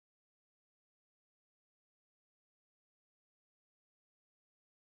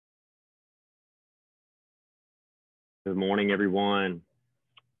Good morning, everyone.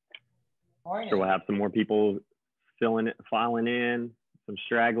 Morning. Sure, we'll have some more people filing in, some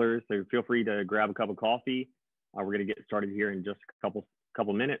stragglers. So feel free to grab a cup of coffee. We're going to get started here in just a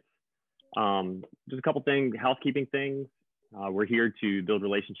couple minutes. Just a couple things, housekeeping things. We're here to build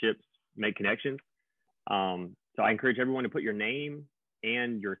relationships, make connections. So I encourage everyone to put your name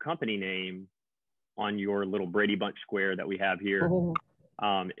and your company name on your little Brady Bunch square that we have here.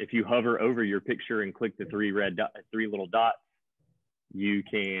 If you hover over your picture and click the three little dots, you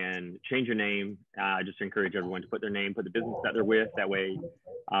can change your name. I just encourage everyone to put their name, put the business that they're with. That way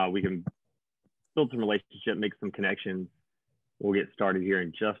we can build some relationship, make some connections. We'll get started here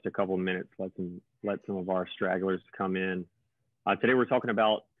in just a couple of minutes. Let some of our stragglers come in. Today we're talking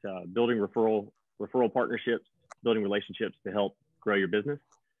about building referral partnerships, building relationships to help grow your business.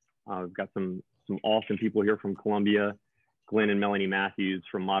 We've got some awesome people here from Columbia. Glen and Melanie Matthews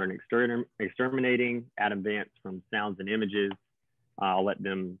from Modern Exterminating, Adam Vance from Sounds and Images. I'll let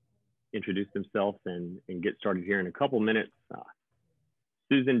them introduce themselves and get started here in a couple minutes.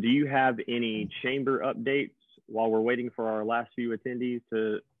 Susan, do you have any chamber updates while we're waiting for our last few attendees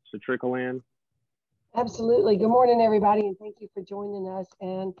to trickle in? Absolutely. Good morning, everybody, and thank you for joining us.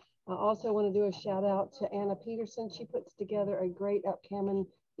 And I also want to do a shout out to Anna Peterson. She puts together a great upcoming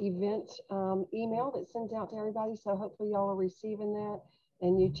event email that sends out to everybody. So hopefully y'all are receiving that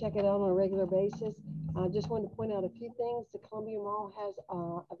and you check it out on a regular basis. I just wanted to point out a few things. The Columbia Mall has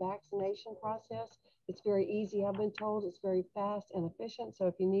a vaccination process. It's very easy. I've been told it's very fast and efficient. So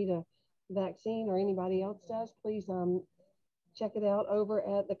if you need a vaccine or anybody else does, please check it out over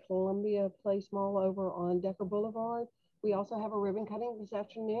at the Columbia Place Mall over on Decker Boulevard. We also have a ribbon cutting this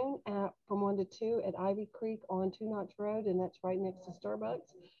afternoon from 1 to 2 at Ivy Creek on Two Notch Road, and that's right next to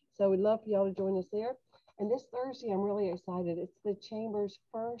Starbucks. So we'd love for y'all to join us there. And this Thursday, I'm really excited. It's the Chamber's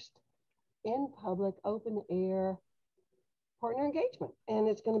first in public open air partner engagement. And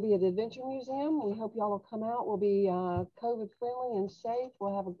it's going to be at Adventure Museum. We hope y'all will come out. We'll be COVID friendly and safe.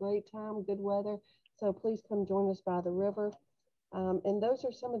 We'll have a great time, good weather. So please come join us by the river. And those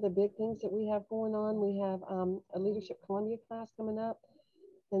are some of the big things that we have going on. We have a Leadership Columbia class coming up,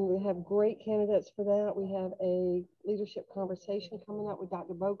 and we have great candidates for that. We have a leadership conversation coming up with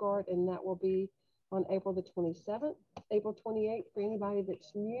Dr. Bogart, and that will be on April the 27th, April 28th, for anybody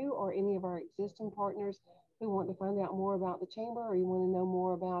that's new or any of our existing partners who want to find out more about the Chamber, or you want to know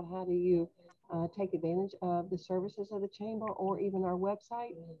more about how do you take advantage of the services of the Chamber or even our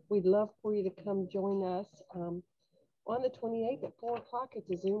website. We'd love for you to come join us. On the 28th at 4 o'clock, it's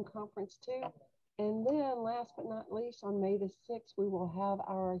a Zoom conference too. And then last but not least, on May the 6th, we will have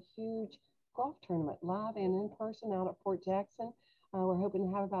our huge golf tournament live and in person out at Fort Jackson. We're hoping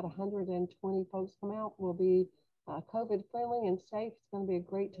to have about 120 folks come out. We'll be COVID friendly and safe. It's going to be a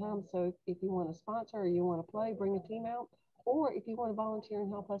great time. So if you want to sponsor or you want to play, bring a team out. Or if you want to volunteer and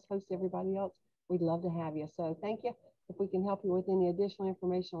help us host everybody else, we'd love to have you. So thank you. If we can help you with any additional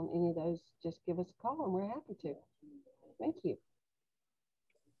information on any of those, just give us a call and we're happy to. Thank you.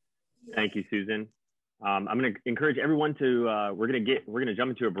 Thank you, Susan. I'm going to encourage everyone to, we're going to jump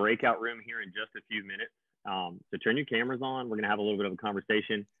into a breakout room here in just a few minutes. So turn your cameras on. We're going to have a little bit of a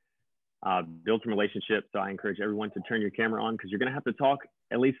conversation, build some relationships. So I encourage everyone to turn your camera on because you're going to have to talk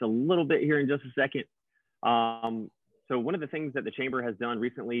at least a little bit here in just a second. So one of the things that the Chamber has done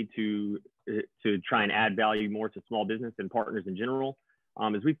recently to try and add value more to small business and partners in general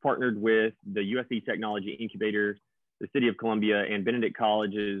is we've partnered with the USC Technology Incubator, the City of Columbia, and Benedict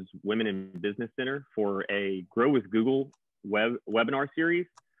College's Women in Business Center for a Grow with Google webinar series.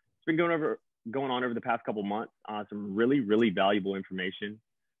 It's been going on over the past couple months. Some really valuable information,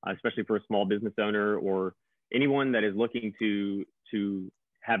 especially for a small business owner or anyone that is looking to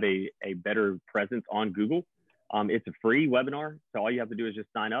have a better presence on Google. It's a free webinar, so all you have to do is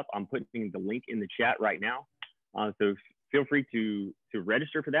just sign up. I'm putting the link in the chat right now. So feel free to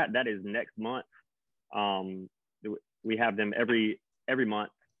register for that. That is next month. We have them every month.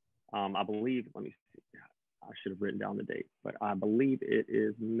 I believe, let me see, I should have written down the date, but I believe it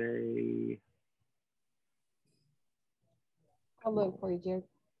is May. I'll look for you, Jared.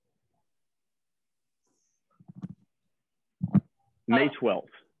 May 12th.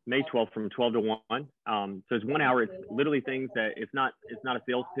 May 12th from 12 to 1. So it's 1 hour. It's literally things that it's not a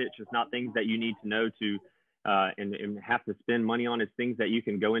sales pitch. It's not things that you need to know to and have to spend money on. It's things that you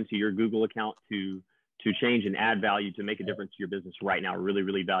can go into your Google account to change and add value to make a difference to your business right now.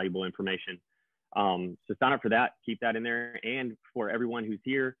 Really valuable information. So sign up for that, keep that in there. And for everyone who's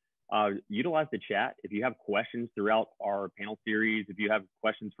here, utilize the chat. If you have questions throughout our panel series, if you have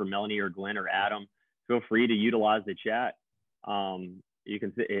questions for Melanie or Glen or Adam, feel free to utilize the chat. You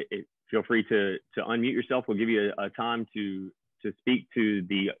can feel free to unmute yourself. We'll give you a time to speak to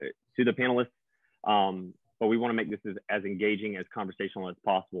the panelists, but we want to make this as engaging, as conversational as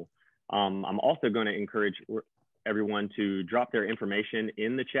possible. I'm also going to encourage everyone to drop their information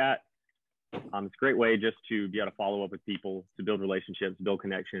in the chat. It's a great way just to be able to follow up with people, to build relationships, build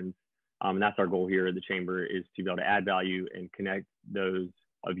connections. And that's our goal here at the Chamber, is to be able to add value and connect those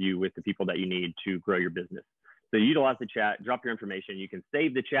of you with the people that you need to grow your business. So utilize the chat, drop your information. You can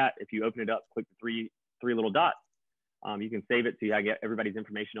save the chat. If you open it up, click the three little dots. You can save it so you get everybody's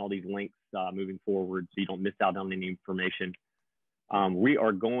information, all these links moving forward, so you don't miss out on any information. We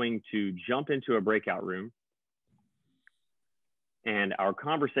are going to jump into a breakout room. And our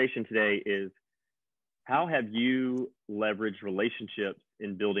conversation today is, how have you leveraged relationships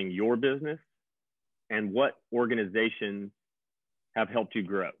in building your business, and what organizations have helped you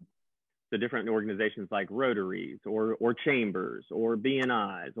grow? So different organizations like Rotaries or Chambers or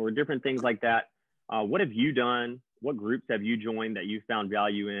BNIs or different things like that. What have you done? What groups have you joined that you found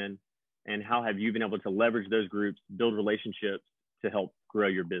value in? And how have you been able to leverage those groups, build relationships to help grow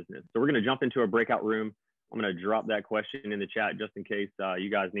your business? So we're going to jump into a breakout room. I'm going to drop that question in the chat just in case you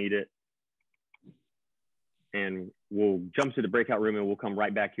guys need it. And we'll jump to the breakout room, and we'll come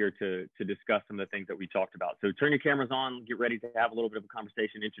right back here to discuss some of the things that we talked about. So turn your cameras on, get ready to have a little bit of a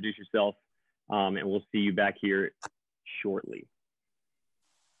conversation, introduce yourself, and we'll see you back here shortly.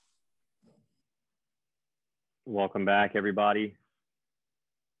 Welcome back, everybody.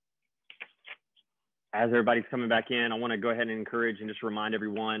 As everybody's coming back in, I want to go ahead and encourage and just remind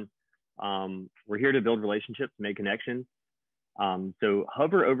everyone, we're here to build relationships, make connections. So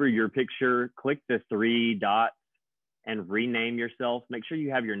hover over your picture, click the three dots, and rename yourself. Make sure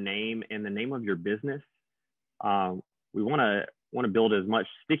you have your name and the name of your business. We want to build as much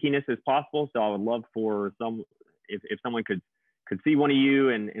stickiness as possible. So I would love for if someone could see one of you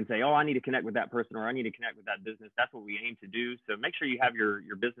and say, oh, I need to connect with that person, or I need to connect with that business. That's what we aim to do. So make sure you have your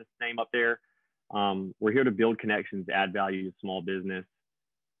business name up there. We're here to build connections, add value to small business.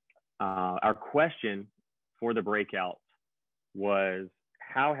 Our question for the breakout was,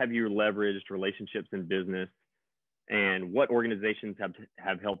 how have you leveraged relationships in business, and what organizations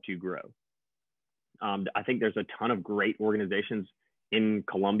have helped you grow? I think there's a ton of great organizations in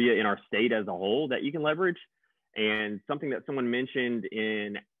Columbia, in our state as a whole, that you can leverage. And something that someone mentioned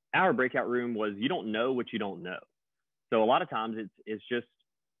in our breakout room was, you don't know what you don't know. So a lot of times it's just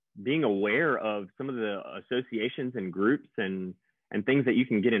being aware of some of the associations and groups and things that you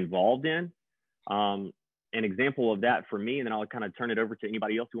can get involved in. An example of that for me, and then I'll kind of turn it over to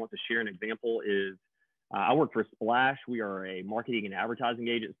anybody else who wants to share an example, is I work for Splash. We are a marketing and advertising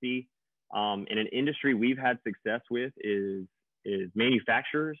agency. In an industry we've had success with is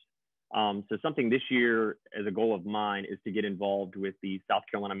manufacturers. So something this year as a goal of mine is to get involved with the South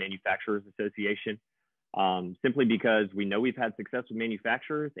Carolina Manufacturers Association, simply because we know we've had success with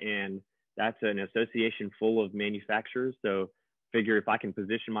manufacturers, and that's an association full of manufacturers. So figure if I can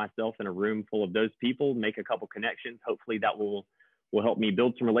position myself in a room full of those people, make a couple connections, hopefully that will help me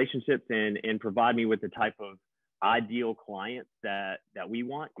build some relationships and provide me with the type of ideal clients that we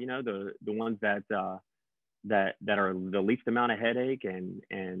want, you know, the ones that are the least amount of headache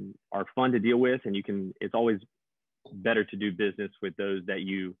and are fun to deal with. And it's always better to do business with those that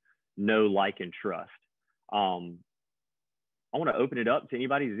you know, like, and trust. I want to open it up to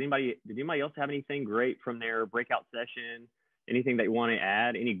anybody. Did anybody else have anything great from their breakout session? Anything that you want to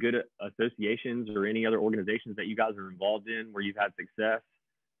add? Any good associations or any other organizations that you guys are involved in where you've had success?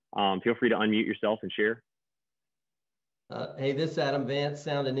 Feel free to unmute yourself and share. Hey, this is Adam Vance,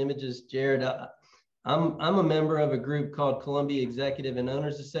 Sound and Images. Jared, I'm a member of a group called Columbia Executive and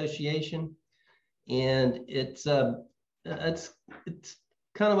Owners Association, and it's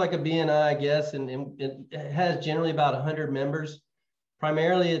kind of like a BNI, I guess, and it has generally about 100 members.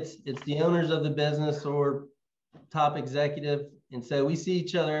 Primarily, it's the owners of the business or top executive, and so we see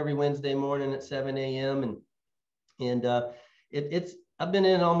each other every Wednesday morning at 7 a.m. and I've been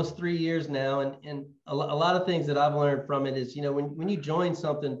in almost 3 years now, and a lot of things that I've learned from it is, you know, when you join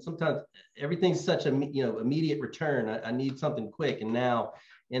something, sometimes everything's such a immediate return. I need something quick and now,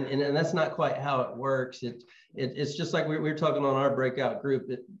 and that's not quite how it works. It's just like we were talking on our breakout group.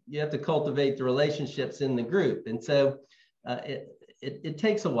 You have to cultivate the relationships in the group, and so it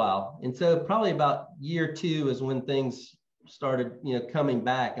takes a while. And so probably about year 2 is when things started, coming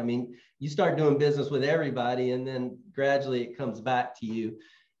back. I mean, you start doing business with everybody, and then gradually it comes back to you.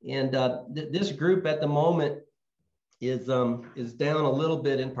 And this group at the moment is down a little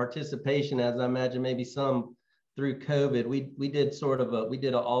bit in participation, as I imagine maybe some through COVID. We did we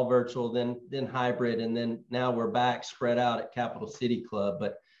did an all virtual, then hybrid, and then now we're back spread out at Capital City Club.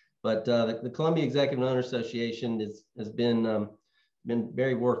 But But the Columbia Executive Owner Association has been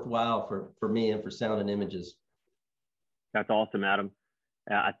very worthwhile for me and for Sound and Images. That's awesome, Adam.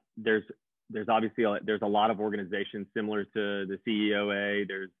 There's obviously there's a lot of organizations similar to the CEOA.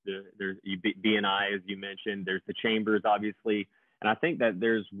 There's BNI, as you mentioned. There's the chambers, obviously. And I think that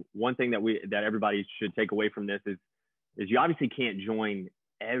there's one thing that everybody should take away from this is you obviously can't join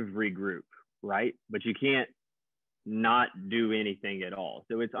every group, right? But you can't not do anything at all.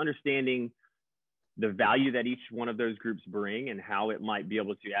 So it's understanding the value that each one of those groups bring and how it might be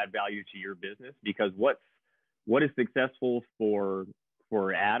able to add value to your business. Because what is successful for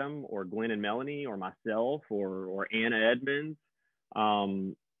Adam or Glen and Melanie or myself or Anna Edmonds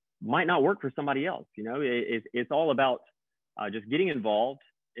might not work for somebody else. You know, it's all about just getting involved.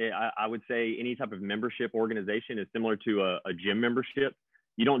 I would say any type of membership organization is similar to a gym membership.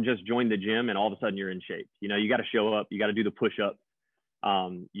 You don't just join the gym and all of a sudden you're in shape. You know, you got to show up, you got to do the push-ups.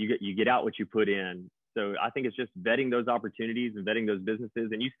 You get out what you put in. So I think it's just vetting those opportunities and vetting those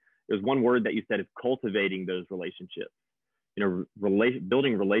businesses. And there's one word that you said is cultivating those relationships. You know,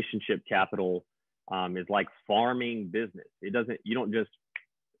 building relationship capital is like farming business. You don't just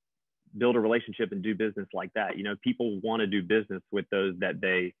build a relationship and do business like that. You know, people want to do business with those that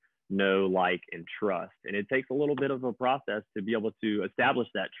they know, like, and trust. And it takes a little bit of a process to be able to establish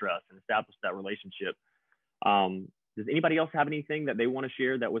that trust and establish that relationship. Does anybody else have anything that they want to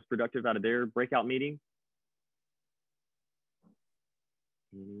share that was productive out of their breakout meeting?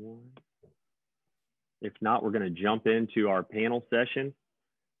 If not, we're going to jump into our panel session.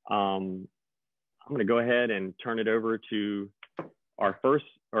 I'm going to go ahead and turn it over to our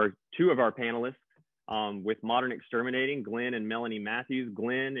two of our panelists with Modern Exterminating, Glen and Melanie Matthews.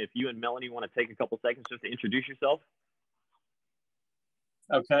 Glen, if you and Melanie want to take a couple seconds just to introduce yourself.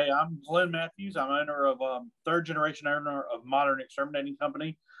 Okay, I'm Glen Matthews. I'm owner of third generation owner of Modern Exterminating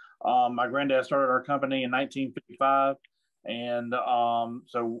Company. My granddad started our company in 1955. And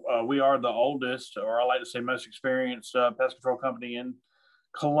so we are the oldest, or I like to say most experienced pest control company in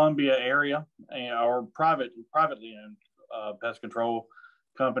Columbia area, or privately owned pest control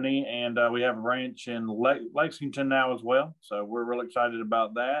company. And we have a branch in Lexington now as well. So we're really excited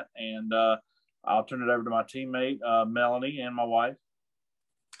about that. And I'll turn it over to my teammate, Melanie, and my wife.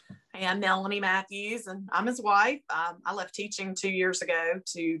 Hey, I'm Melanie Matthews, and I'm his wife. I left teaching 2 years ago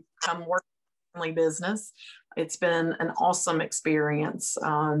to come work in family business. It's been an awesome experience.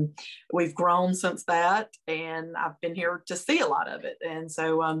 We've grown since that, and I've been here to see a lot of it. And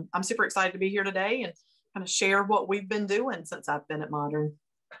so I'm super excited to be here today and kind of share what we've been doing since I've been at Modern.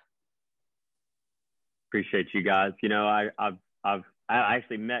 Appreciate you guys. You know, I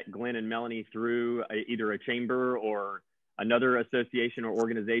actually met Glen and Melanie through either a chamber or another association or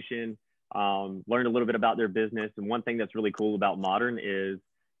organization, learned a little bit about their business. And one thing that's really cool about Modern is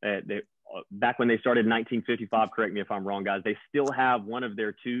that back when they started in 1955, correct me if I'm wrong, guys, they still have one of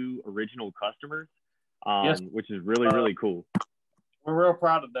their two original customers, yes, which is really cool. We're real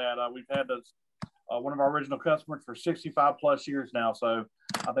proud of that. We've had one of our original customers for 65 plus years now. So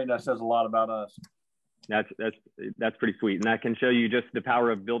I think that says a lot about us. That's pretty sweet. And that can show you just the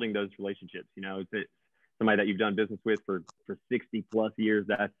power of building those relationships. You know, it's somebody that you've done business with for 60 plus years.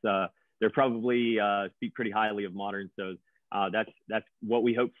 They're probably speak pretty highly of Modern. So that's what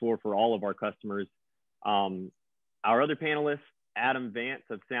we hope for all of our customers. Our other panelist, Adam Vance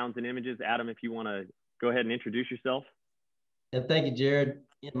of Sounds and Images. Adam, if you want to go ahead and introduce yourself. Yeah, thank you, Jared.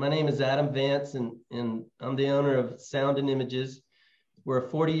 My name is Adam Vance, and I'm the owner of Sound and Images. We're a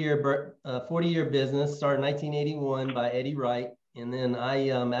 40-year business, started in 1981 by Eddie Wright. And then I,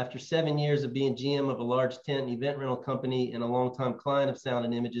 after 7 years of being GM of a large tent and event rental company and a longtime client of Sound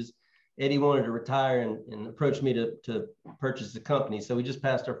and Images, Eddie wanted to retire and approached me to purchase the company. So we just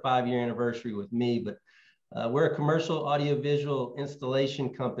passed our 5-year anniversary with me, but we're a commercial audiovisual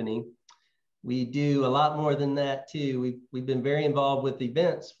installation company. We do a lot more than that too. We've been very involved with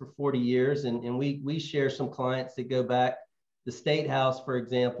events for 40 years, and we share some clients that go back, the State House, for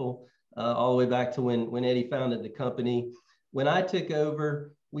example, all the way back to when Eddie founded the company. When I took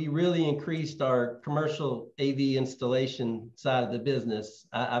over, we really increased our commercial AV installation side of the business.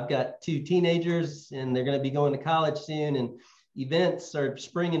 I've got 2 teenagers, and they're going to be going to college soon, and events are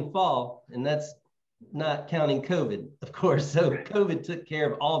spring and fall, and that's not counting COVID, of course. So COVID took care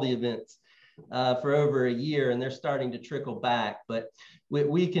of all the events for over a year, and they're starting to trickle back. But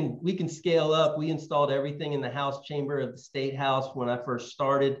we can scale up. We installed everything in the house chamber of the State House when I first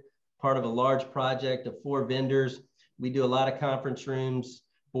started, part of a large project of 4 vendors. We do a lot of conference rooms,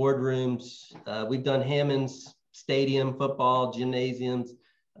 boardrooms. We've done Hammond's Stadium, football, gymnasiums.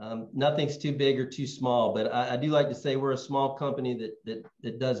 Nothing's too big or too small, but I do like to say we're a small company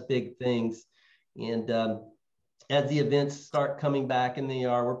that does big things. And as the events start coming back, and they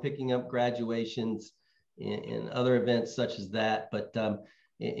are, we're picking up graduations and other events such as that. But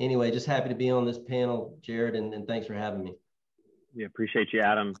anyway, just happy to be on this panel, Jared, and thanks for having me. Yeah, appreciate you,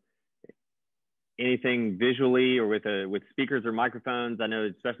 Adam. Anything visually or with speakers or microphones? I know,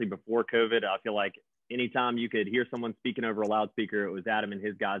 especially before COVID, I feel like anytime you could hear someone speaking over a loudspeaker, it was Adam and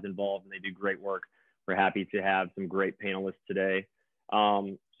his guys involved, and they do great work. We're happy to have some great panelists today.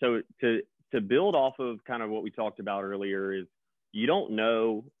 So to build off of kind of what we talked about earlier is you don't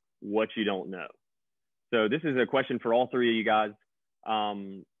know what you don't know. So this is a question for all three of you guys.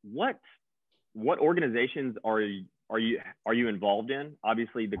 What organizations are you involved in?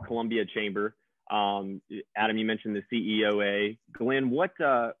 Obviously, the Columbia Chamber. Adam, you mentioned the CEOA. Glenn, what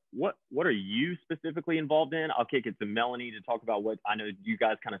are you specifically involved in? I'll kick it to Melanie to talk about what I know you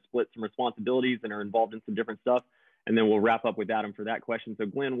guys kind of split some responsibilities and are involved in some different stuff. And then we'll wrap up with Adam for that question. So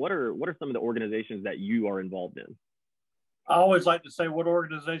Glenn, what are some of the organizations that you are involved in? I always like to say what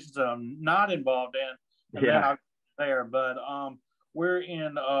organizations I'm not involved in, and then I'll there. But we're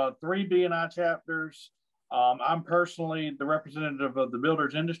in 3 B&I chapters. I'm personally the representative of the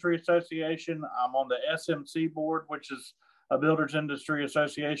Builders Industry Association. I'm on the SMC board, which is a Builders Industry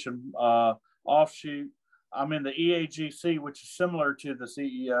Association offshoot. I'm in the EAGC, which is similar to the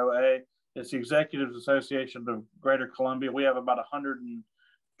CEOA. It's the Executives Association of Greater Columbia. We have about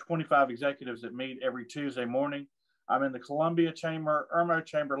 125 executives that meet every Tuesday morning. I'm in the Columbia Chamber, Irmo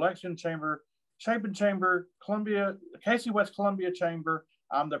Chamber, Lexington Chamber, Chapin Chamber, Casey West Columbia Chamber.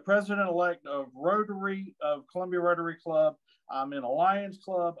 I'm the president-elect of Columbia Rotary Club. I'm in Alliance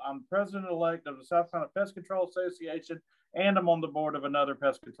Club. I'm president-elect of the South Carolina Pest Control Association, and I'm on the board of another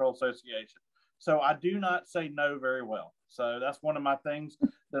pest control association. So I do not say no very well. So that's one of my things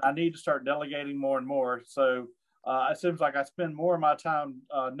that I need to start delegating more and more. So it seems like I spend more of my time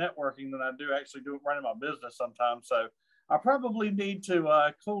networking than I do actually running my business sometimes. So I probably need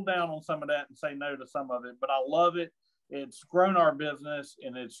to cool down on some of that and say no to some of it, but I love it. It's grown our business,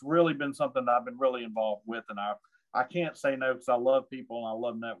 and it's really been something that I've been really involved with. And I can't say no because I love people and I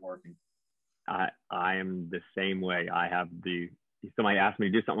love networking. I am the same way. Somebody asked me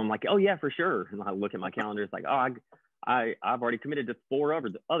to do something, I'm like, oh yeah, for sure. And I look at my calendar, it's like, oh, I've already committed to 4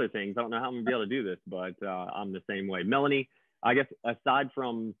 other things. I don't know how I'm gonna be able to do this, but I'm the same way. Melanie, I guess aside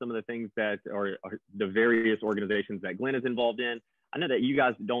from some of the things that are the various organizations that Glenn is involved in, I know that you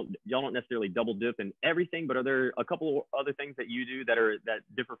guys don't necessarily double dip in everything, but are there a couple of other things that you do that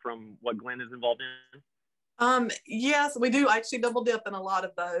differ from what Glenn is involved in? Yes, we do actually double dip in a lot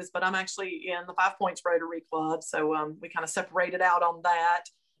of those, but I'm actually in the 5 Points Rotary Club. So we kind of separated out on that.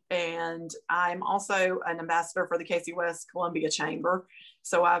 And I'm also an ambassador for the Casey West Columbia Chamber.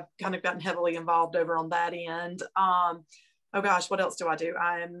 So I've kind of gotten heavily involved over on that end. Oh gosh, what else do I do?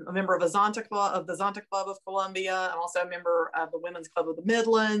 I'm a member of the Zonta Club of Columbia. I'm also a member of the Women's Club of the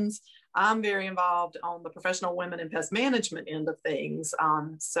Midlands. I'm very involved on the professional women in pest management end of things.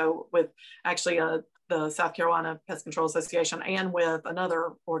 So with actually the South Carolina Pest Control Association and with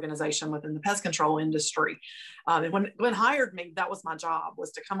another organization within the pest control industry. And when Glenn hired me, that was my job,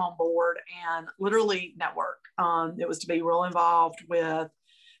 was to come on board and literally network. It was to be real involved with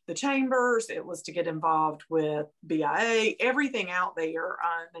the chambers. It was to get involved with BIA, everything out there.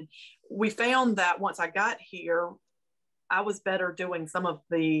 And we found that once I got here, I was better doing some of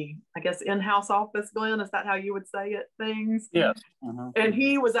the, I guess, in-house office, Glenn, is that how you would say it, things? Yes. And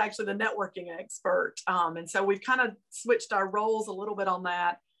he was actually the networking expert. And so we've kind of switched our roles a little bit on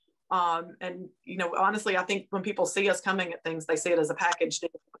that. And, you know, honestly, I think when people see us coming at things, they see it as a package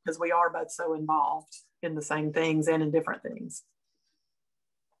deal because we are both so involved in the same things and in different things.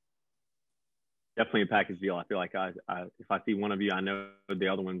 Definitely a package deal. I feel like if I see one of you, I know the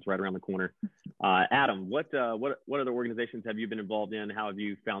other one's right around the corner. Adam, what other organizations have you been involved in? How have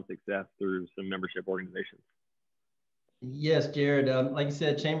you found success through some membership organizations? Yes, Jared. Like you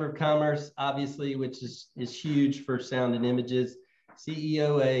said, Chamber of Commerce, obviously, which is huge for sound and images.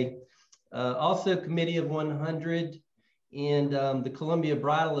 CEOA, also Committee of 100, and the Columbia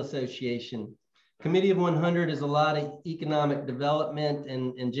Bridal Association. Committee of 100 is a lot of economic development,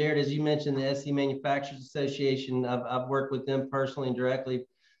 and Jared, as you mentioned, the SC Manufacturers Association, I've worked with them personally and directly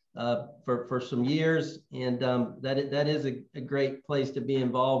for some years, and that is a great place to be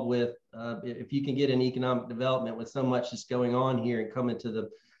involved with if you can get an economic development with so much that's going on here and coming to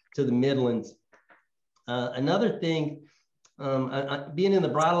the Midlands. Another thing, being in the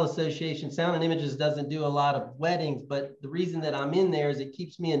Bridal Association, Sound and Images doesn't do a lot of weddings, but the reason that I'm in there is it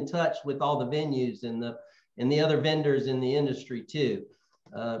keeps me in touch with all the venues and the other vendors in the industry too.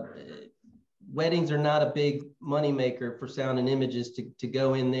 weddings are not a big moneymaker for Sound and Images to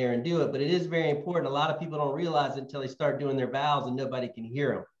go in there and do it, but it is very important. A lot of people don't realize it until they start doing their vows and nobody can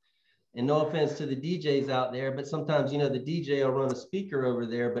hear them. And no offense to the DJs out there, but sometimes, you know, the DJ will run a speaker over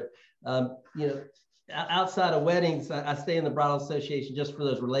there. But, you know, outside of weddings, I stay in the Bridal Association just for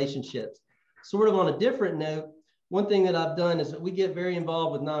those relationships. Sort of on a different note, one thing that I've done is that we get very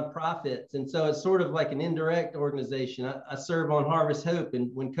involved with nonprofits. And so it's sort of like an indirect organization. I serve on Harvest Hope.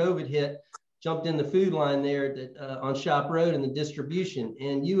 And when COVID hit, jumped in the food line there on Shop Road in the distribution.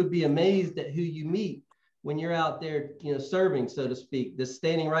 And you would be amazed at who you meet when you're out there, you know, serving, so to speak, that's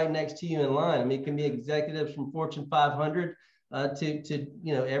standing right next to you in line. I mean, it can be executives from Fortune 500 to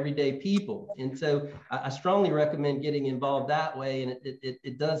you know, everyday people. And so I strongly recommend getting involved that way. And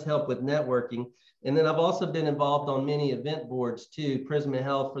it does help with networking. And then I've also been involved on many event boards too. Prisma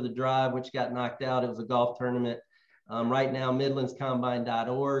Health for the drive, which got knocked out. It was a golf tournament. Right now,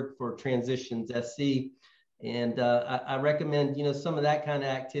 midlandscombine.org for Transitions SC. And I recommend, you know, some of that kind of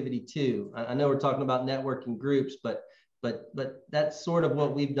activity too. I know we're talking about networking groups, but that's sort of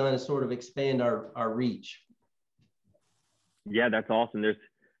what we've done, is sort of expand our reach. Yeah, that's awesome.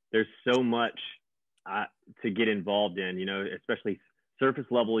 There's so much to get involved in, you know, especially surface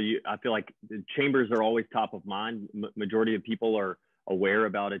level. I feel like the chambers are always top of mind. Majority of people are aware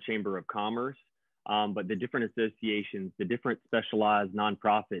about a chamber of commerce, but the different associations, the different specialized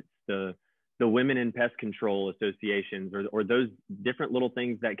nonprofits, the women in pest control associations, or those different little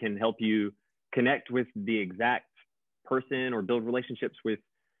things that can help you connect with the exact person or build relationships with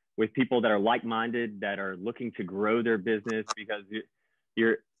people that are like-minded, that are looking to grow their business, because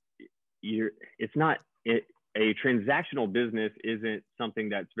it's not, a transactional business isn't something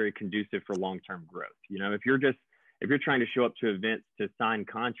that's very conducive for long-term growth. You know, if you're trying to show up to events to sign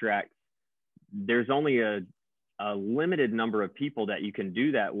contracts, there's only a limited number of people that you can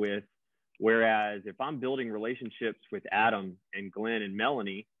do that with. Whereas if I'm building relationships with Adam and Glen and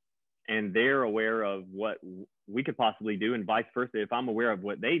Melanie, and they're aware of what we could possibly do, and vice versa, if I'm aware of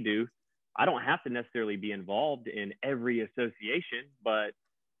what they do, I don't have to necessarily be involved in every association. But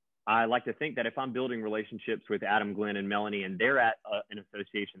I like to think that if I'm building relationships with Adam, Glen, and Melanie, and they're at an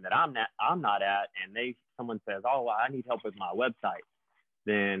association that I'm not at, and someone says, "Oh, I need help with my website,"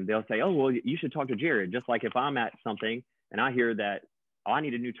 then they'll say, "Oh, well, you should talk to Jared." Just like if I'm at something and I hear that, "Oh, I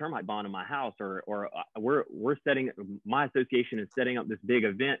need a new termite bond in my house," or my association is setting up this big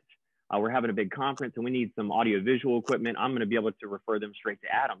event. We're having a big conference and we need some audiovisual equipment. I'm going to be able to refer them straight to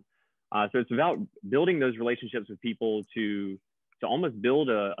Adam. So it's about building those relationships with people to almost build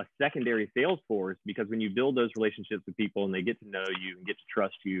a secondary sales force, because when you build those relationships with people and they get to know you and get to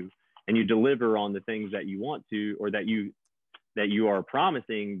trust you, and you deliver on the things that you want to, or that you are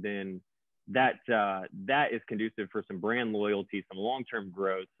promising, then that is conducive for some brand loyalty, some long-term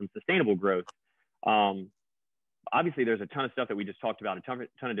growth, some sustainable growth. Obviously, there's a ton of stuff that we just talked about, a ton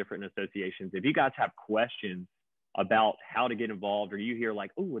of different associations. If you guys have questions about how to get involved, or you hear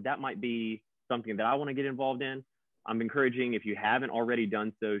like, "Oh, that might be something that I want to get involved in," I'm encouraging, if you haven't already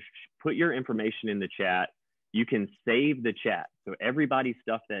done so, put your information in the chat. You can save the chat. So everybody's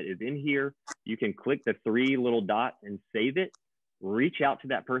stuff that is in here, you can click the 3 little dots and save it. Reach out to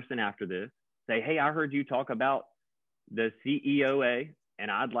that person after this. Say, "Hey, I heard you talk about the CEOA, and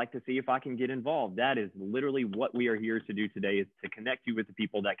I'd like to see if I can get involved." That is literally what we are here to do today, is to connect you with the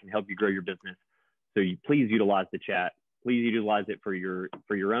people that can help you grow your business. So please utilize the chat. Please utilize it for your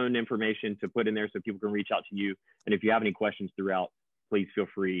own information to put in there so people can reach out to you. And if you have any questions throughout, please feel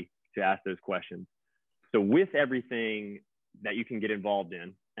free to ask those questions. So with everything that you can get involved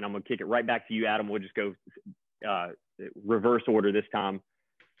in, and I'm going to kick it right back to you, Adam. We'll just go reverse order this time.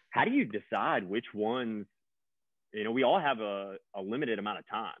 How do you decide which ones? You know, we all have a limited amount of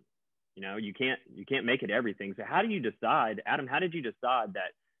time. You know, you can't make it everything. So how do you decide, Adam? How did you decide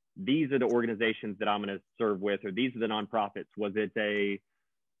that these are the organizations that I'm going to serve with, or these are the nonprofits? Was it a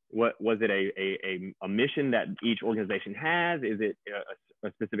mission that each organization has? Is it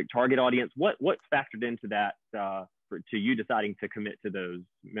a specific target audience? What's factored into that to you deciding to commit to those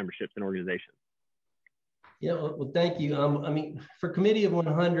memberships and organizations? Yeah, well, thank you. I mean, for Committee of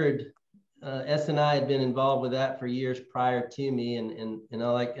 100, S&I had been involved with that for years prior to me, and I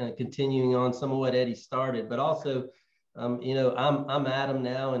like continuing on some of what Eddie started, but also, you know, I'm Adam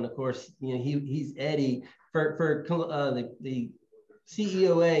now, and of course, you know, he's Eddie. For the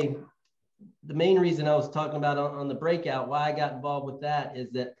CEOA, the main reason I was talking about on the Breakout, why I got involved with that,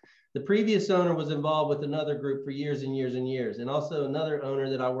 is that the previous owner was involved with another group for years and years and years. And also another owner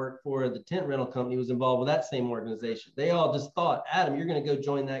that I worked for, the tent rental company, was involved with that same organization. They all just thought, "Adam, you're going to go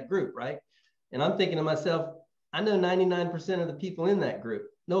join that group," right? And I'm thinking to myself, I know 99% of the people in that group.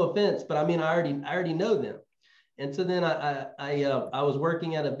 No offense, but I mean, I already know them. And so then I was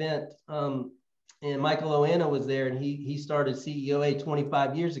working at an event, and Michael Oana was there, and he started CEOA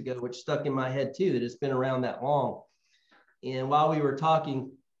 25 years ago, which stuck in my head too, that it's been around that long. And while we were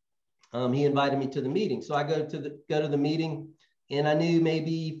talking, he invited me to the meeting. So I go to the meeting, and I knew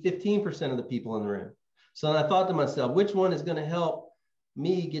maybe 15% of the people in the room. So then I thought to myself, which one is going to help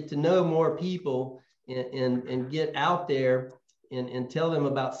me get to know more people and get out there and tell them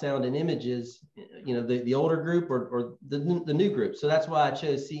about sound and images, you know, the older group or the new group. So that's why I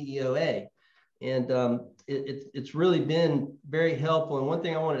chose CEOA. And it's really been very helpful. And one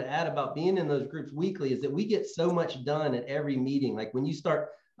thing I wanted to add about being in those groups weekly is that we get so much done at every meeting. Like when you start,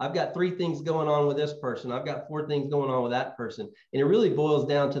 I've got 3 things going on with this person. I've got 4 things going on with that person. And it really boils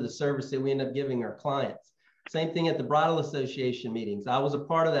down to the service that we end up giving our clients. Same thing at the Bridal Association meetings. I was a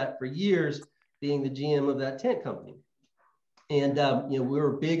part of that for years, being the GM of that tent company. And, you know, we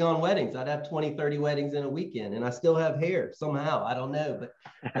were big on weddings. I'd have 20, 30 weddings in a weekend, and I still have hair somehow. I don't know,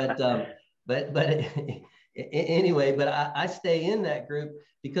 but anyway, but I stay in that group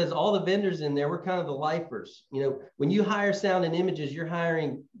because all the vendors in there, we're kind of the lifers. You know, when you hire sound and images, you're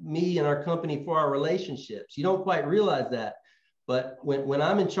hiring me and our company for our relationships. You don't quite realize that. But when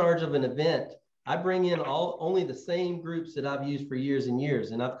I'm in charge of an event, I bring in only the same groups that I've used for years and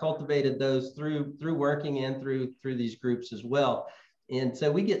years. And I've cultivated those through working and through these groups as well. And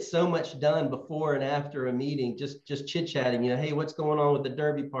so we get so much done before and after a meeting, just chit-chatting, you know, hey, what's going on with the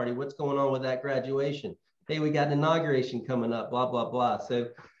derby party? What's going on with that graduation? Hey, we got an inauguration coming up, blah, blah, blah. So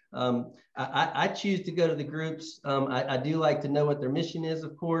I choose to go to the groups. I do like to know what their mission is,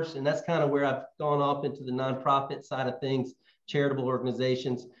 of course, and that's kind of where I've gone off into the nonprofit side of things, charitable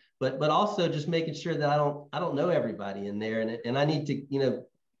organizations, but also just making sure that I don't know everybody in there, and I need to, you know,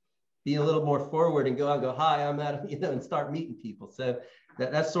 be a little more forward and go out and go, hi, I'm Adam, you know, and start meeting people. So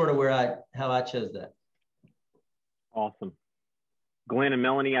that's sort of where how I chose that. Awesome. Glenn and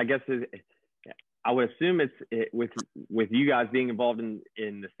Melanie, I guess I would assume with you guys being involved in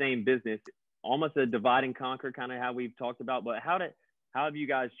the same business, almost a divide and conquer, kind of how we've talked about, but how have you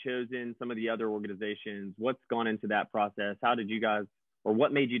guys chosen some of the other organizations? What's gone into that process? How did you guys, or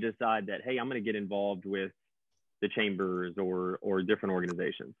what made you decide that, hey, I'm going to get involved with the chambers or different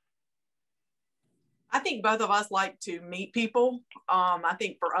organizations? I think both of us like to meet people. I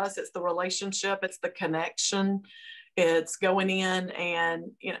think for us, it's the relationship, it's the connection, it's going in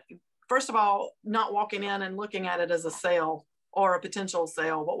and, you know, first of all, not walking in and looking at it as a sale or a potential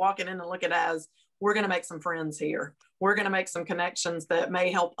sale, but walking in and look at it as, we're going to make some friends here. We're going to make some connections that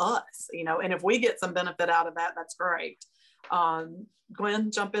may help us, you know, and if we get some benefit out of that, that's great.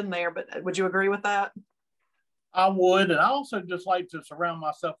 Glenn, jump in there, but would you agree with that? I would, and I also just like to surround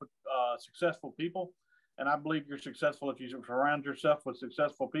myself with successful people, and I believe you're successful if you surround yourself with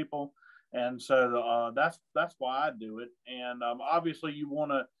successful people, and so that's why I do it. And obviously, you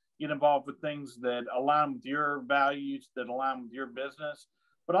want to get involved with things that align with your values, that align with your business,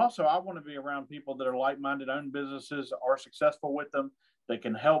 but also I want to be around people that are like-minded, own businesses, are successful with them, that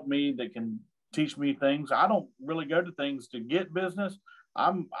can help me, that can teach me things. I don't really go to things to get business.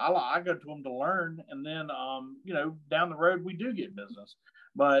 I go to them to learn, and then you know, down the road we do get business,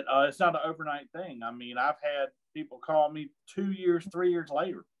 but it's not an overnight thing. I mean, I've had people call me 2 years, 3 years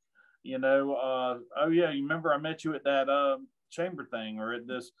later, you know, oh yeah, you remember I met you at that chamber thing or at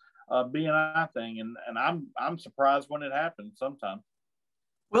this B&I thing, and I'm surprised when it happens sometimes.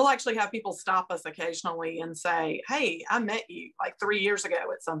 We'll actually have people stop us occasionally and say, hey, I met you like 3 years ago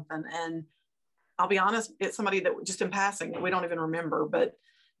at something, and I'll be honest, it's somebody that just in passing that we don't even remember, but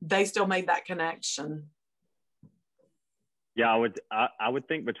they still made that connection. Yeah, I would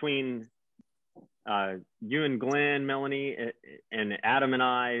think between you and Glenn, Melanie, and Adam and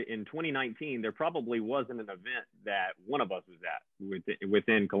I in 2019, there probably wasn't an event that one of us was at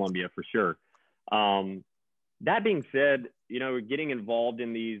within Columbia for sure. That being said, you know, getting involved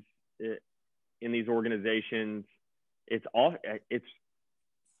in these organizations, it's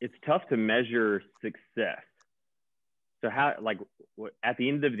tough to measure success. So how, like, at the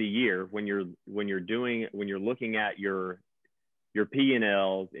end of the year, when you're looking at your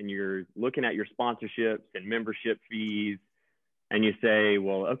P&Ls and you're looking at your sponsorships and membership fees, and you say,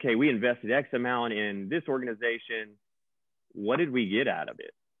 well, okay, we invested X amount in this organization. What did we get out of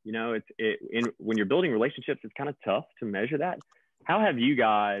it? You know, when you're building relationships, it's kind of tough to measure that. How have you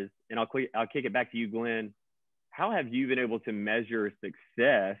guys, and I'll kick it back to you, Glenn, how have you been able to measure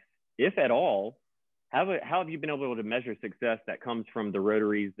success, if at all? How have you been able to measure success that comes from the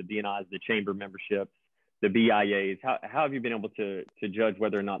Rotaries, the B&Is, the chamber memberships, the BIAs? How have you been able to judge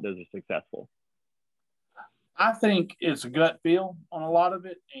whether or not those are successful? I think it's a gut feel on a lot of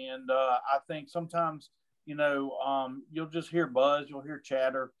it. And I think sometimes, you'll just hear buzz, you'll hear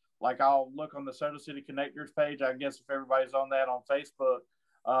chatter. Like I'll look on the Soda City Connectors page. I guess if everybody's on that on Facebook,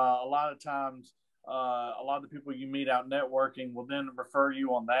 a lot of times, a lot of the people you meet out networking will then refer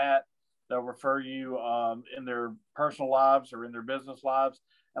you on that. They'll refer you in their personal lives or in their business lives.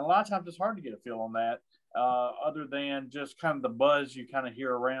 And a lot of times it's hard to get a feel on that, other than just kind of the buzz you kind of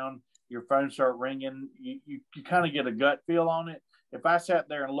hear around. Your phone start ringing. You kind of get a gut feel on it. If I sat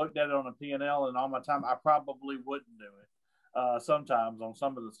there and looked at it on a P&L and all my time, I probably wouldn't do it sometimes on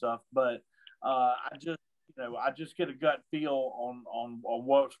some of the stuff. But I just get a gut feel on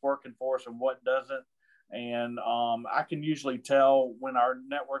what's working for us and what doesn't. And I can usually tell when our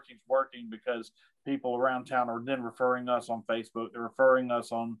networking's working because people around town are then referring us on Facebook. They're referring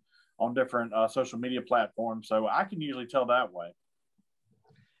us on different social media platforms. So I can usually tell that way.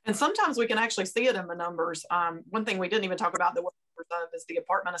 And sometimes we can actually see it in the numbers. One thing we didn't even talk about that we're members of is the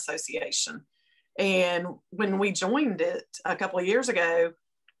apartment association. And when we joined it a couple of years ago,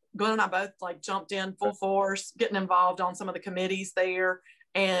 Glen and I both like jumped in full force, getting involved on some of the committees there.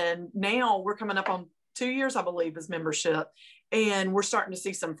 And now we're coming up on 2 years, I believe, as membership. And we're starting to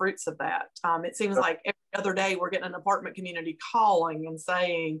see some fruits of that. It seems like every other day we're getting an apartment community calling and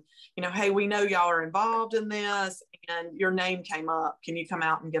saying, hey, we know y'all are involved in this and your name came up. Can you come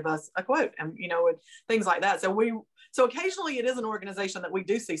out and give us a quote? And, and things like that. So occasionally it is an organization that we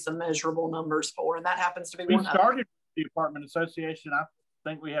do see some measurable numbers for. And that happens to be one. We started the apartment association. I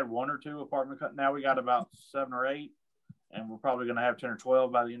think we had 1 or 2 apartment. Now we got about 7 or 8, and we're probably going to have 10 or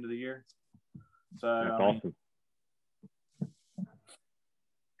 12 by the end of the year. So that's awesome.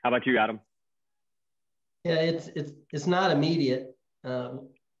 How about you, Adam? Yeah, it's not immediate.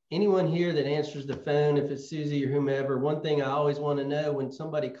 Anyone here that answers the phone, if it's Susie or whomever, one thing I always want to know when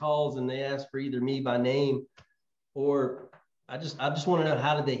somebody calls and they ask for either me by name or I just want to know,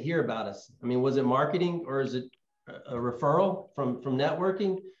 how did they hear about us? I mean, was it marketing or is it a referral from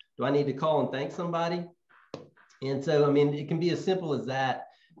networking? Do I need to call and thank somebody? And so, I mean, it can be as simple as that.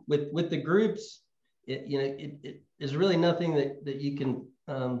 With the groups, it is really nothing that you can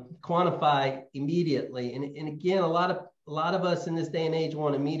quantify immediately. And again, a lot of us in this day and age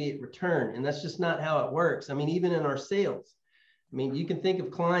want immediate return, and that's just not how it works. I mean, even in our sales, I mean, you can think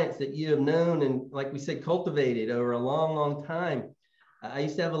of clients that you have known and, like we said, cultivated over a long, long time. I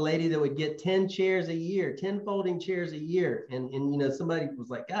used to have a lady that would get 10 chairs a year, 10 folding chairs a year. And somebody was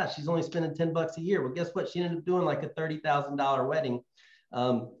like, gosh, she's only spending $10 a year. Well, guess what? She ended up doing like a $30,000 wedding,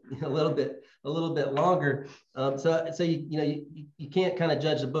 a little bit longer. So you can't kind of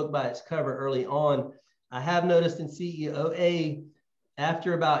judge the book by its cover early on. I have noticed in CEOA,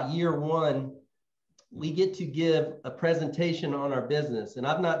 after about year 1, we get to give a presentation on our business. And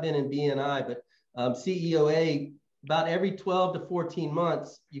I've not been in BNI, but CEOA, about every 12 to 14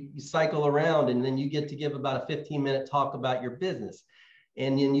 months, you cycle around and then you get to give about a 15-minute talk about your business.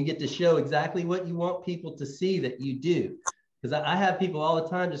 And then you get to show exactly what you want people to see that you do. Because I have people all the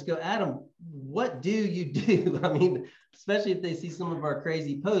time just go, Adam, what do you do? I mean, especially if they see some of our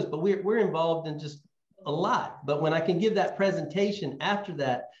crazy posts, but we're involved in just a lot. But when I can give that presentation after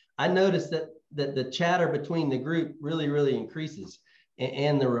that, I notice that the chatter between the group really, really increases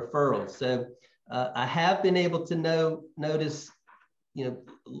and the referrals. So I have been able to notice,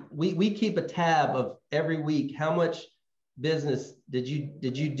 we keep a tab of every week, how much business did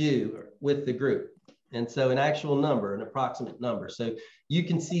you do with the group? And so an actual number, an approximate number. So you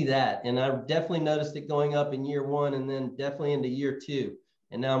can see that. And I definitely noticed it going up in year 1 and then definitely into year 2.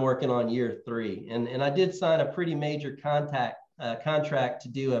 And now I'm working on year 3. And I did sign a pretty major contract to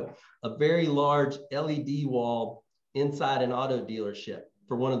do a very large LED wall inside an auto dealership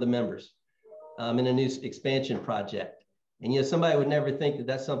for one of the members in a new expansion project. And somebody would never think that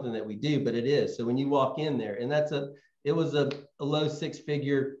that's something that we do, but it is. So when you walk in there, and it was a low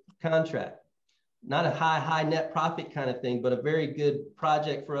 6-figure contract. Not a high net profit kind of thing, but a very good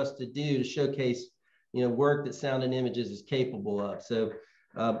project for us to do to showcase, work that Sound and Images is capable of. So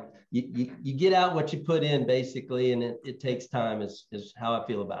you get out what you put in, basically, and it takes time is how I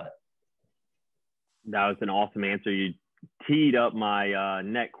feel about it. That was an awesome answer. You teed up my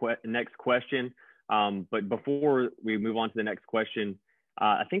next question. But before we move on to the next question,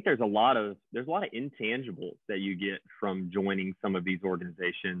 I think there's a lot of intangibles that you get from joining some of these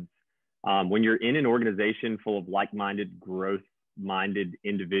organizations. When you're in an organization full of like-minded, growth-minded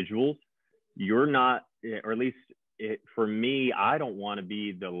individuals, you're not, or at least for me, I don't want to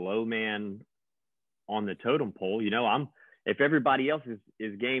be the low man on the totem pole. If everybody else's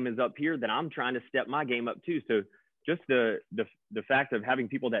game is up here, then I'm trying to step my game up too. So just the fact of having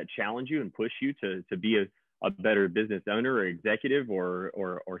people that challenge you and push you to be a better business owner or executive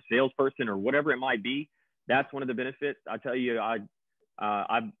or salesperson or whatever it might be. That's one of the benefits. I tell you, I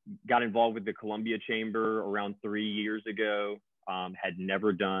got involved with the Columbia Chamber around 3 years ago. Had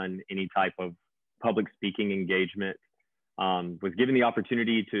never done any type of public speaking engagement. Was given the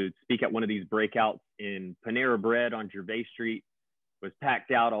opportunity to speak at one of these breakouts in Panera Bread on Gervais Street. Was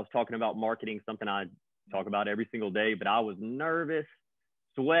packed out. I was talking about marketing, something I talk about every single day, but I was nervous,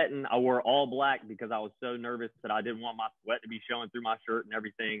 sweating. I wore all black because I was so nervous that I didn't want my sweat to be showing through my shirt and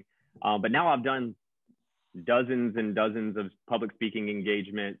everything. But now I've done dozens and dozens of public speaking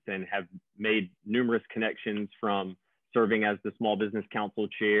engagements and have made numerous connections from serving as the Small Business Council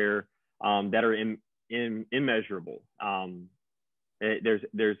chair that are immeasurable. Not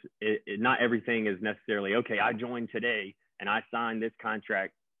everything is necessarily, okay, I joined today and I signed this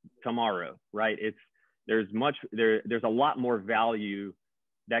contract tomorrow, right? There's a lot more value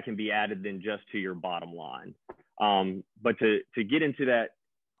that can be added than just to your bottom line. But to get into that,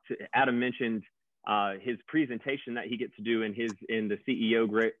 Adam mentioned his presentation that he gets to do in the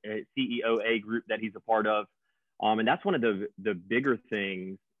CEOA group that he's a part of. And that's one of the bigger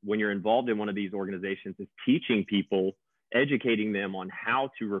things when you're involved in one of these organizations is teaching people, educating them on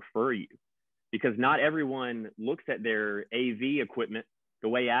how to refer you. Because not everyone looks at their AV equipment the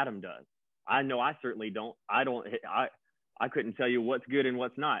way Adam does. I know I certainly don't. I couldn't tell you what's good and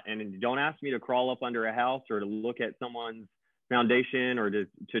what's not. And don't ask me to crawl up under a house or to look at someone's foundation or to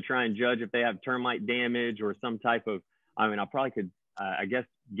try and judge if they have termite damage or some type of, I mean, I probably could, I guess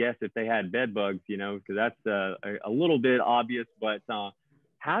if they had bed bugs, because that's a little bit obvious, but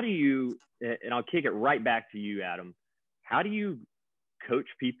how do you, and I'll kick it right back to you, Adam, how do you coach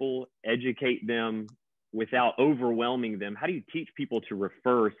people, educate them without overwhelming them? How do you teach people to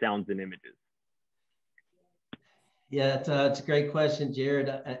refer sounds and images? Yeah, it's a great question, Jared.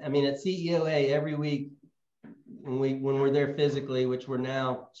 I mean, at CEOA every week when we're there physically, which we're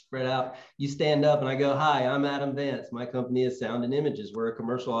now spread out, you stand up and I go, "Hi, I'm Adam Vance. My company is Sound and Images. We're a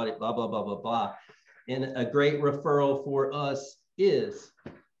commercial audit, blah, blah, blah, blah, blah." And a great referral for us is,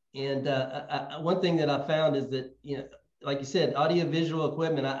 and one thing that I found is that, like you said, audio visual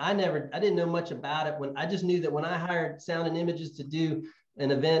equipment, I didn't know much about it. I just knew that when I hired Sound and Images to do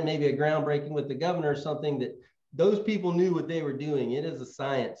an event, maybe a groundbreaking with the governor or something, that those people knew what they were doing. It is a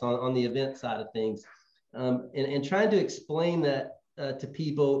science on the event side of things. And trying to explain that to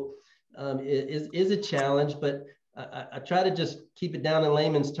people is a challenge, but I try to just keep it down in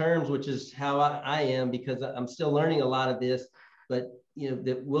layman's terms, which is how I am, because I'm still learning a lot of this. But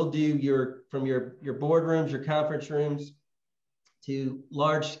that we'll do from your boardrooms, your conference rooms, to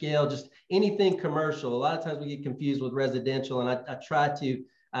large scale, just anything commercial. A lot of times we get confused with residential, and I try to.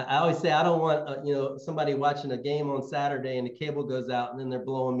 I always say I don't want somebody watching a game on Saturday and the cable goes out and then they're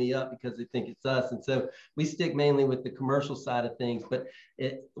blowing me up because they think it's us. And so we stick mainly with the commercial side of things. But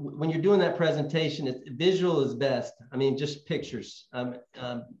when you're doing that presentation, visual is best. I mean, just pictures,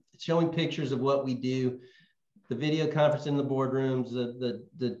 showing pictures of what we do. The video conference in the boardrooms,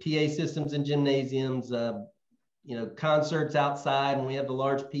 the PA systems in gymnasiums, concerts outside, and we have the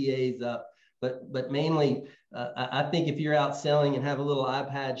large PAs up. But mainly, I think if you're out selling and have a little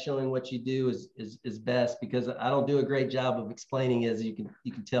iPad showing what you do is best, because I don't do a great job of explaining, as you can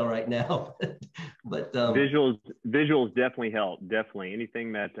tell right now. But visuals definitely help. Definitely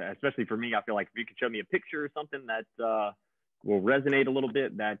anything that, especially for me, I feel like if you could show me a picture or something that will resonate a little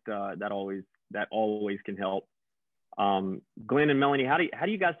bit, that always can help. Glen and Melanie, how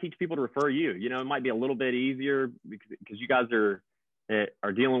do you guys teach people to refer you? It might be a little bit easier because you guys are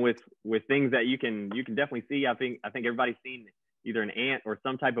dealing with things that you can definitely see. I think everybody's seen either an ant or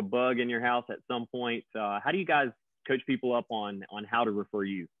some type of bug in your house at some point. How do you guys coach people up on how to refer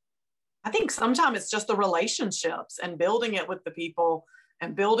you? I think sometimes it's just the relationships and building it with the people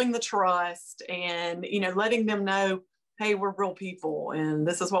and building the trust and, letting them know, hey, we're real people and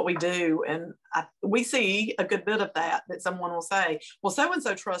this is what we do. And we see a good bit of that someone will say, well,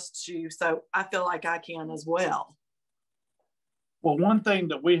 so-and-so trusts you, so I feel like I can as well. Well, one thing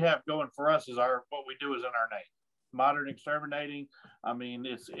that we have going for us is what we do is in our name. Modern Exterminating. I mean,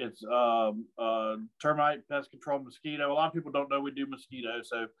 it's termite, pest control, mosquito. A lot of people don't know we do mosquito,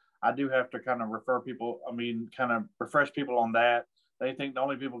 so I do have to kind of refer people. I mean, kind of refresh people on that. They think the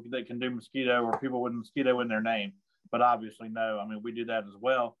only people that can do mosquito are people with mosquito in their name, but obviously no. I mean, we do that as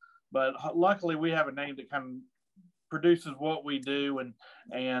well. But luckily, we have a name that kind of produces what we do,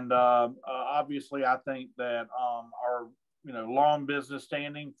 and obviously, I think that our long business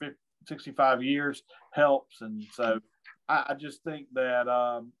standing, 65 years helps. And so I just think that,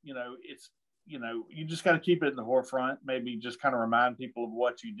 it's, you just got to keep it in the forefront, maybe just kind of remind people of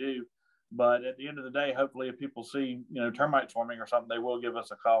what you do. But at the end of the day, hopefully if people see, termite swarming or something, they will give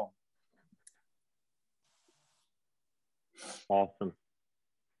us a call. Awesome.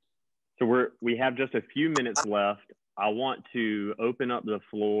 So we have just a few minutes left. I want to open up the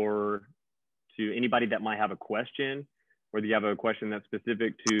floor to anybody that might have a question, whether you have a question that's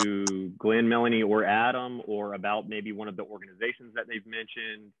specific to Glen, Melanie, or Adam, or about maybe one of the organizations that they've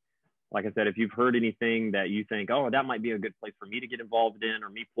mentioned. Like I said, if you've heard anything that you think, oh, that might be a good place for me to get involved in or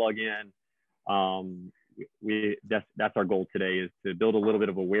me plug in, that's our goal today, is to build a little bit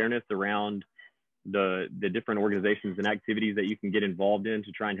of awareness around the different organizations and activities that you can get involved in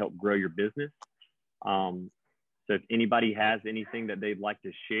to try and help grow your business. So if anybody has anything that they'd like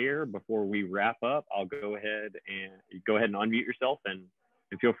to share before we wrap up, I'll go ahead and unmute yourself and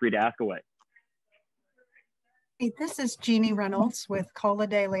feel free to ask away. Hey, this is Jeannie Reynolds with Cola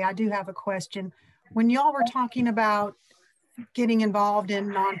Daily. I do have a question. When y'all were talking about getting involved in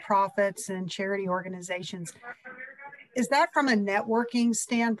nonprofits and charity organizations, is that from a networking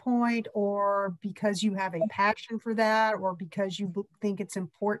standpoint, or because you have a passion for that, or because you think it's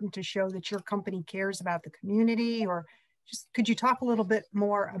important to show that your company cares about the community? Or just could you talk a little bit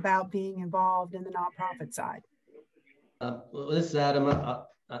more about being involved in the nonprofit side? Well, this is Adam.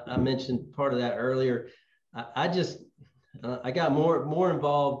 I mentioned part of that earlier. I got more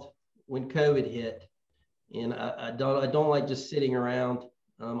involved when COVID hit, and I don't like just sitting around.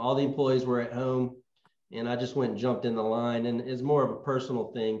 All the employees were at home, and I just went and jumped in the line, and it's more of a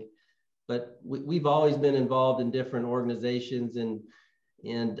personal thing. But we've always been involved in different organizations, and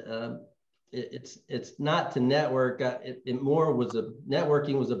it's not to network.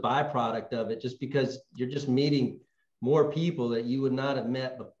 Networking was a byproduct of it, just because you're just meeting more people that you would not have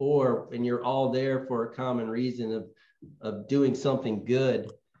met before, and you're all there for a common reason of doing something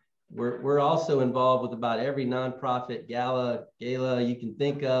good. We're also involved with about every nonprofit gala you can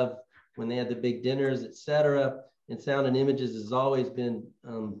think of, when they had the big dinners, etc. And Sound and Images has always been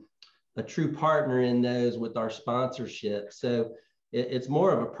a true partner in those with our sponsorship. So it's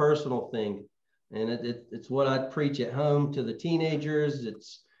more of a personal thing, and it's what I preach at home to the teenagers.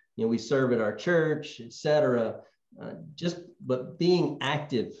 It's, we serve at our church, etc. But being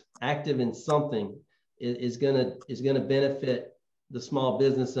active in something is gonna benefit the small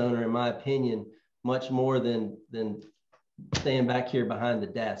business owner, in my opinion, much more than staying back here behind the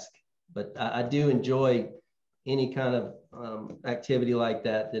desk. But I do enjoy any kind of activity like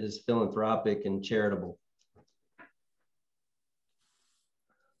that is philanthropic and charitable.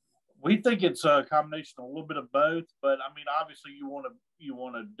 We think it's a combination of a little bit of both, but I mean, obviously you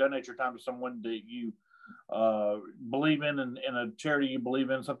want to donate your time to someone that you believe in a charity you believe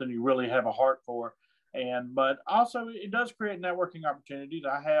in, something you really have a heart for. But also it does create networking opportunities.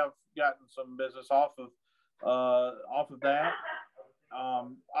 I have gotten some business off of that.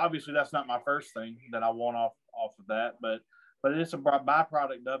 Obviously that's not my first thing that I want off of that, but it's a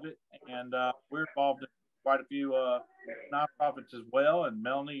byproduct of it. And we're involved in quite a few nonprofits as well. And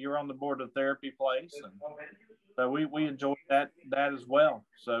Melanie, you're on the board of Therapy Place, and so we enjoy that as well.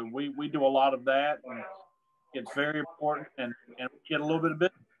 So we do a lot of that, and it's very important, and we get a little bit of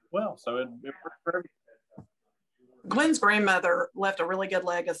business as well. So it works for everybody. Glen's grandmother left a really good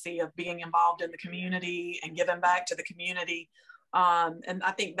legacy of being involved in the community and giving back to the community. And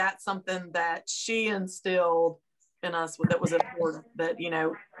I think that's something that she instilled in us that was important, that,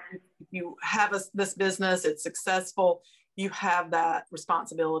 if you have this business, it's successful, you have that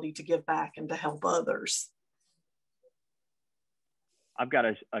responsibility to give back and to help others. I've got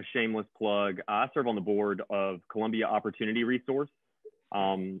a shameless plug. I serve on the board of Columbia Opportunity Resource.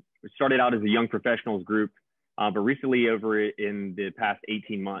 We started out as a young professionals group, but recently, over in the past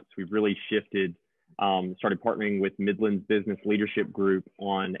 18 months, we've really shifted, started partnering with Midland's Business Leadership Group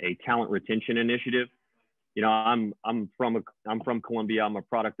on a talent retention initiative. I'm from Columbia. I'm a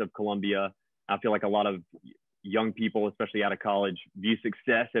product of Columbia. I feel like a lot of young people, especially out of college, view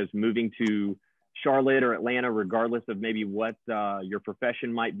success as moving to Charlotte or Atlanta, regardless of maybe what your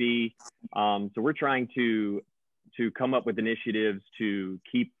profession might be. So we're trying to come up with initiatives to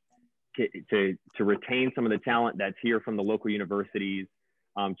retain some of the talent that's here from the local universities,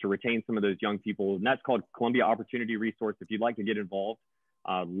 to retain some of those young people. And that's called Columbia Opportunity Resource. If you'd like to get involved,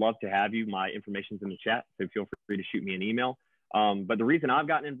 I'd love to have you. My information's in the chat, so feel free to shoot me an email. But the reason I've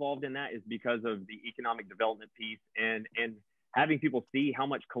gotten involved in that is because of the economic development piece and having people see how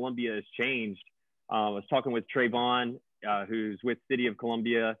much Columbia has changed. I was talking with Trayvon, who's with City of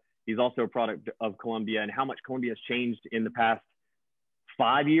Columbia. He's also a product of Columbia, and how much Columbia has changed in the past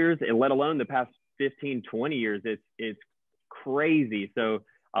 5 years, and let alone the past 15, 20 years. It's crazy. So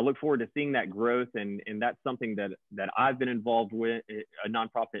I look forward to seeing that growth, and that's something that I've been involved with, a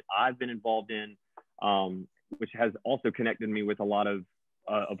nonprofit I've been involved in, which has also connected me with a lot of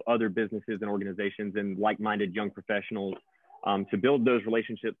other businesses and organizations and like-minded young professionals, to build those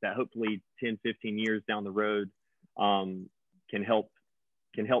relationships that hopefully 10, 15 years down the road can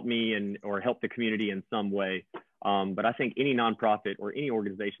help me or help the community in some way. But I think any nonprofit or any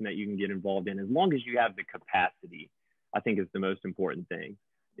organization that you can get involved in, as long as you have the capacity, I think is the most important thing.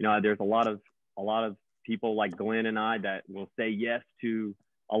 You know, there's a lot of people like Glen and I that will say yes to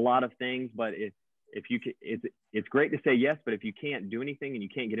a lot of things, but if you can, it's great to say yes, but if you can't do anything and you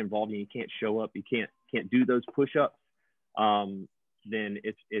can't get involved and you can't show up, you can't do those push-ups, then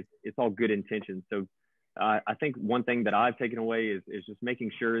it's all good intentions. So I think one thing that I've taken away is just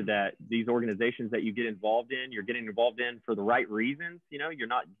making sure that these organizations that you get involved in, you're getting involved in for the right reasons. You know, you're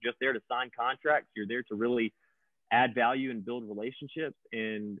not just there to sign contracts. You're there to really add value and build relationships,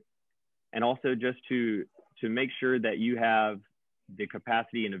 and also just to make sure that you have the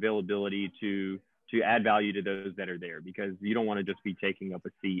capacity and availability to add value to those that are there, because you don't want to just be taking up a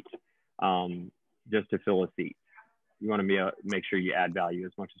seat just to fill a seat. You want to make sure you add value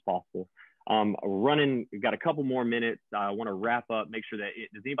as much as possible. We've got a couple more minutes. I want to wrap up, make sure that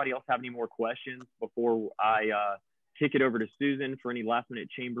does anybody else have any more questions before I kick it over to Susan for any last minute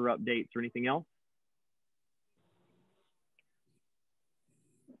chamber updates or anything else?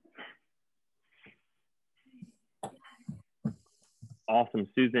 Awesome.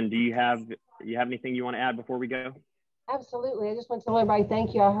 Susan, do you have anything you want to add before we go? Absolutely. I just want to tell everybody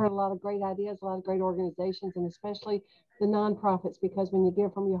thank you. I heard a lot of great ideas, a lot of great organizations, and especially the nonprofits, because when you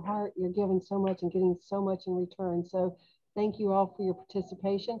give from your heart, you're giving so much and getting so much in return. So thank you all for your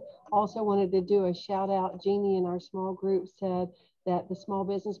participation. Also wanted to do a shout out. Jeannie in our small group said that the small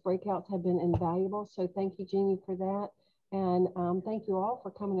business breakouts have been invaluable. So thank you, Jeannie, for that. And thank you all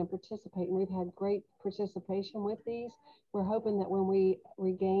for coming and participating. We've had great participation with these. We're hoping that when we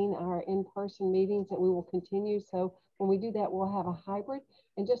regain our in-person meetings that we will continue. So when we do that, we'll have a hybrid.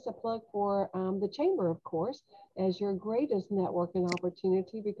 And just a plug for the Chamber, of course, as your greatest networking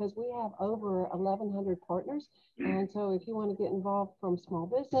opportunity, because we have over 1,100 partners. And so if you want to get involved from small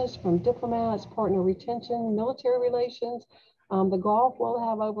business, from diplomats, partner retention, military relations, the golf, we'll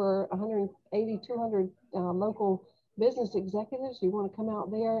have over 180, 200 local business executives. You want to come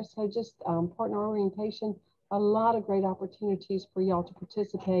out there. So just partner orientation, a lot of great opportunities for y'all to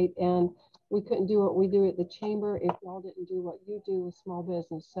participate. And we couldn't do what we do at the Chamber if y'all didn't do what you do with small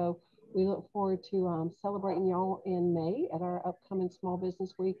business. So we look forward to celebrating y'all in May at our upcoming Small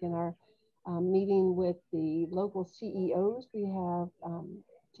Business Week and our meeting with the local CEOs. We have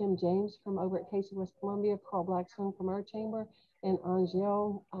Tim James from over at Casey, West Columbia, Carl Blackstone from our chamber, and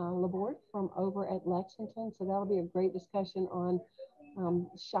Angel Laborde from over at Lexington. So that'll be a great discussion on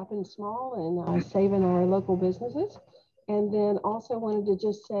shopping small and saving our local businesses. And then also wanted to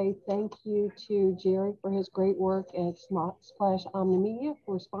just say thank you to Jerry for his great work at Splash Omnimedia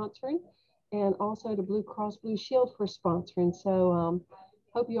for sponsoring, and also to Blue Cross Blue Shield for sponsoring. So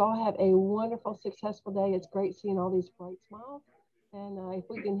hope you all have a wonderful, successful day. It's great seeing all these bright smiles. And if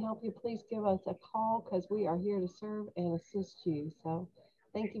we can help you, please give us a call, because we are here to serve and assist you. So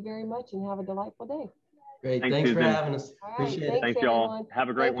thank you very much and have a delightful day. Great. Thanks for having us. All right. Appreciate it. Thanks, y'all. Have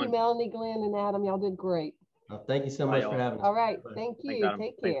a great one. Thank you, Melanie, Glenn, and Adam. Y'all did great. Thank you so much for having us. All right. Thank you.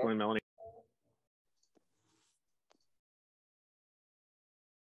 Take care. Thanks, Glen, Melanie.